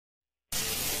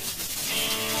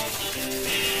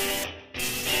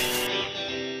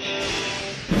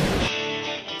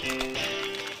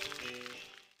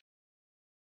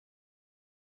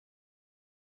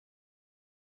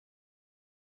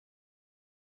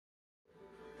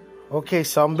Okay,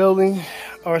 so I'm building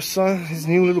our son his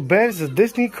new little bed. It's a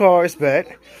Disney Cars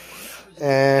bed.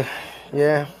 And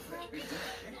yeah,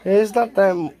 it's not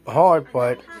that hard,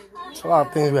 but it's a lot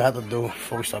of things we have to do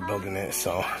before we start building it.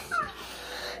 So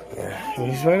yeah,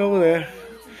 and he's right over there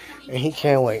and he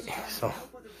can't wait. So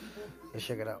let's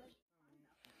check it out.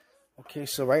 Okay,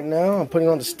 so right now I'm putting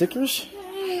on the stickers.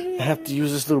 I have to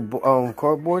use this little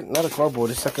cardboard, not a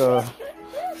cardboard, it's like a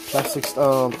plastic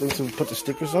thing to put the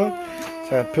stickers on.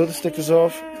 So I peel the stickers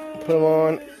off, put them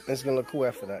on, and it's gonna look cool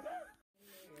after that.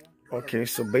 Okay,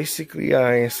 so basically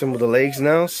I assembled the legs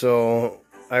now. So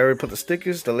I already put the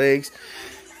stickers, the legs,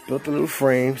 built the little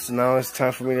frame. So now it's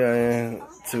time for me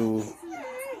to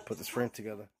put this frame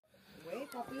together.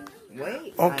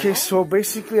 Wait. Okay, so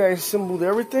basically I assembled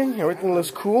everything. Everything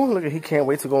looks cool. Look at, he can't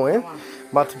wait to go in.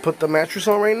 About to put the mattress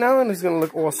on right now, and it's gonna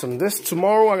look awesome.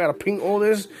 Tomorrow I gotta paint all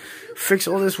this, fix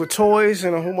all this with toys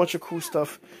and a whole bunch of cool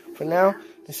stuff. For now,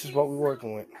 this is what we're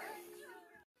working with.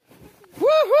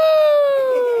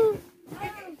 Woohoo!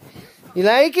 You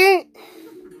like it?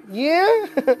 Yeah?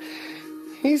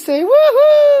 He say,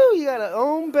 woohoo! You got your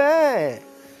own bed.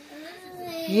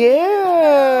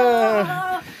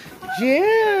 Yeah!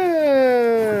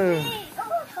 Yeah!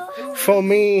 For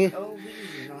me.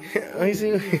 You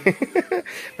see?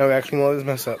 No, we actually know this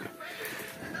mess up.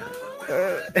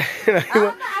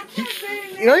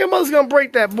 You know your mother's gonna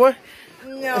break that, boy.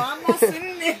 No, I'm not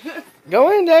sitting there.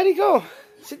 Go in, Daddy, go.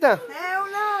 Sit down. Hell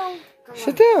no.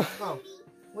 Sit down. Come.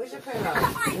 Where's your pillow?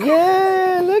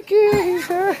 Yeah, look at he's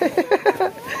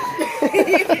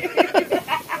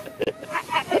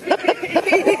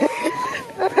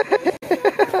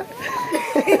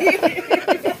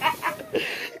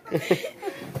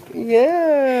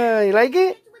Yeah, you like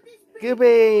it? Good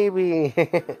baby.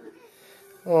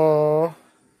 Aww.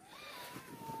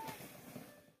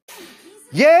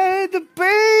 Yeah, the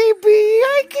baby,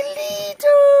 I can lead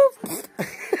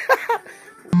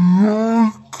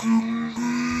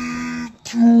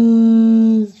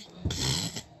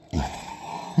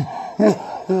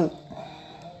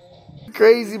him.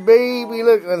 Crazy baby,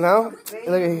 look now.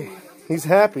 Look, he's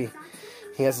happy.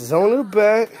 He has his own little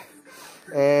bed.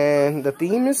 And the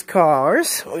theme is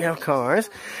cars. We have cars.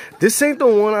 This ain't the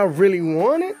one I really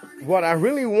wanted. What I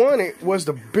really wanted was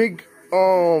the big,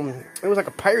 it was like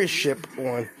a pirate ship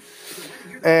one.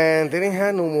 And they didn't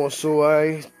have no more. So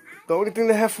the only thing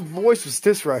they have for boys was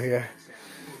this right here.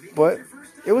 But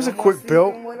it was a quick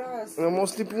build. No more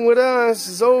sleeping with us.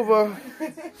 It's over.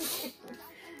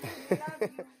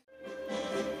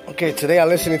 Okay, today I'm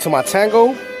listening to my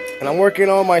tango. And I'm working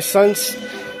on my son's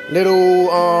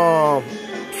little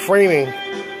framing.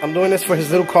 I'm doing this for his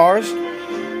little cars.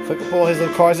 So I can pull his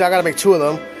little cars. I gotta make 2 of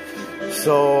them.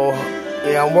 So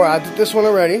yeah, I did this one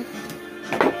already.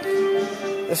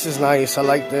 This is nice. I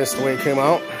like this the way it came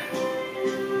out.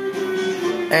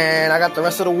 And I got the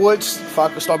rest of the woods if I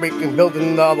could start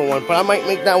building the other one. But I might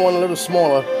make that one a little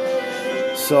smaller.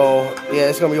 So yeah,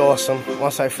 it's gonna be awesome.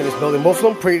 Once I finish building both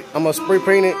of them, I'm gonna spray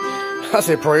paint it. I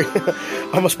say pray.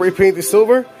 I'm gonna spray paint the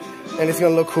silver, and it's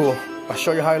gonna look cool. I'll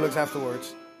show you how it looks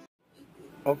afterwards.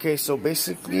 Okay, so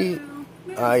basically,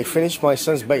 I finished my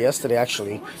son's bed yesterday,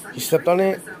 actually. He slept on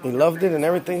it, he loved it and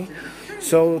everything.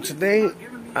 So today,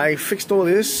 I fixed all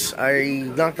this. I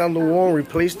knocked down the wall,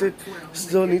 replaced it.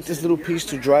 Still need this little piece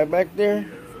to dry back there.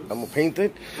 I'm gonna paint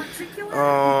it.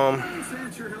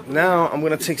 Now, I'm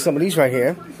gonna take some of these right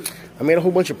here. I made a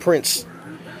whole bunch of prints.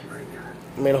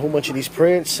 I made a whole bunch of these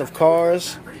prints of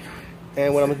cars.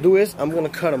 And what I'm gonna do is, I'm gonna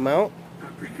cut them out.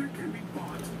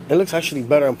 It looks actually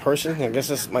better in person. I guess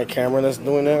that's my camera that's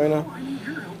doing that right now.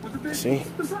 See?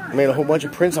 I made a whole bunch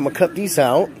of prints. I'm gonna cut these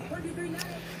out.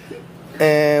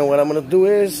 And what I'm gonna do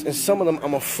is, in some of them,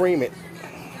 I'm gonna frame it.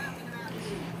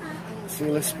 See,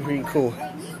 it looks pretty cool.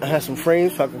 I have some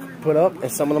frames so I can put up, and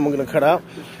some of them I'm gonna cut out.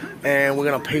 And we're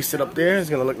gonna paste it up there. It's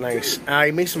gonna look nice.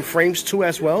 I made some frames too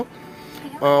as well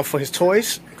for his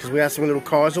toys, because we have some little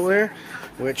cars over there.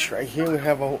 Which right here we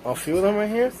have a few of them right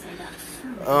here.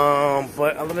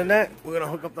 But other than that, we're gonna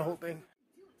hook up the whole thing.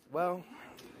 Well,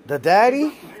 the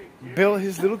daddy built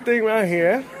his little thing right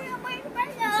here.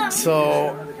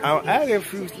 So I'll add a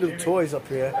few little toys up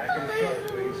here.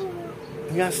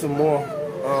 We got some more.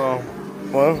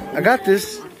 Well, I got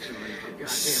this.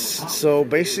 So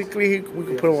basically, we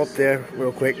can put them up there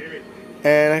real quick.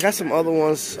 And I got some other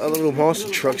ones, other little monster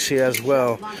trucks here as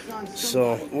well.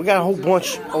 So we got a whole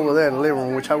bunch over there in the living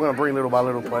room, which I'm gonna bring little by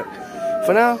little. But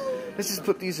for now, let's just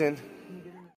put these in.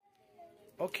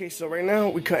 Okay, so right now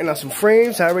we're cutting out some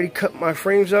frames. I already cut my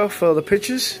frames out for the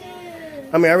pictures.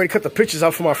 I already cut the pictures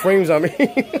out for my frames. All right,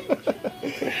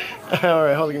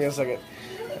 hold on, give me a second.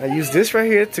 I use this right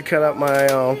here to cut out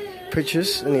my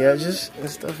pictures in the edges and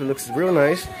stuff. It looks real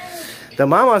nice. The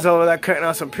mama's over there cutting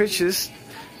out some pictures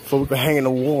for we can hang in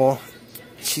the wall.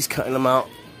 She's cutting them out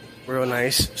real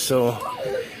nice. So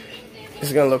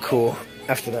it's gonna look cool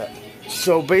after that.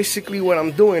 So basically what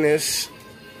I'm doing is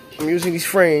I'm using these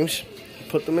frames,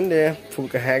 put them in there so we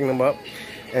can hang them up.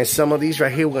 And some of these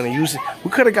right here we're gonna use it.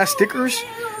 We could have got stickers,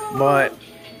 but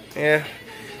yeah.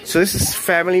 So this is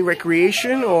family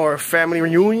recreation or family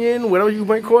reunion, whatever you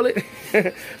might call it.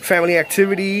 Family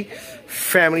activity,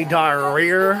 family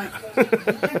diarrhea.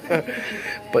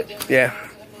 But yeah,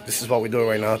 this is what we're doing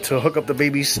right now to hook up the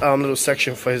baby's little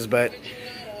section for his bed.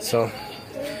 So,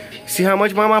 see how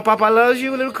much Mama and Papa loves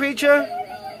you, little creature?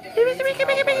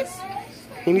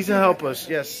 He needs to help us,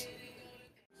 yes.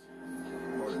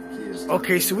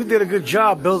 Okay, so we did a good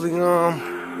job building, you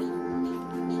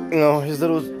know, his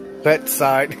little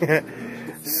bedside.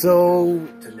 So,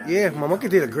 yeah, my monkey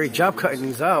did a great job cutting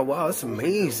these out. Wow, that's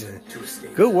amazing.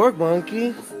 Good work,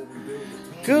 monkey.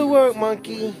 Good work,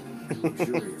 monkey.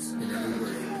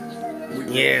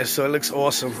 Yeah, so it looks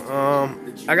awesome.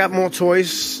 I got more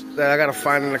toys that I gotta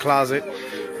find in the closet.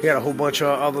 We got a whole bunch of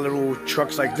other little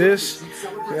trucks like this,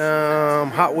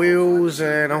 Hot Wheels,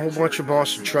 and a whole bunch of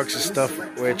monster trucks and stuff,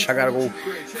 which I gotta go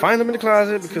find them in the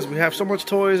closet because we have so much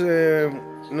toys and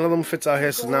none of them fits out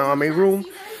here. So now I made room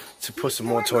to put some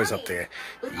more toys up there.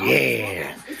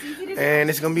 Yeah, and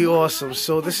it's gonna be awesome.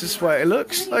 So this is what it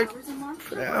looks like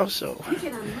for now. So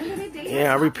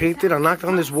yeah, I repainted. I knocked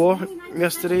on this wall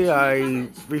yesterday. I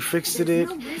refixed it,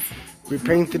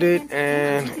 repainted it,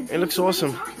 and it looks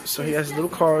awesome. So he has a little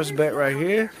Cars bed right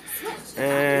here,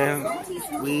 and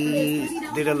we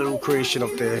did a little creation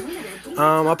up there.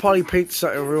 I'll probably paint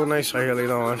something real nice right here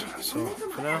later on. So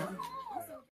for now.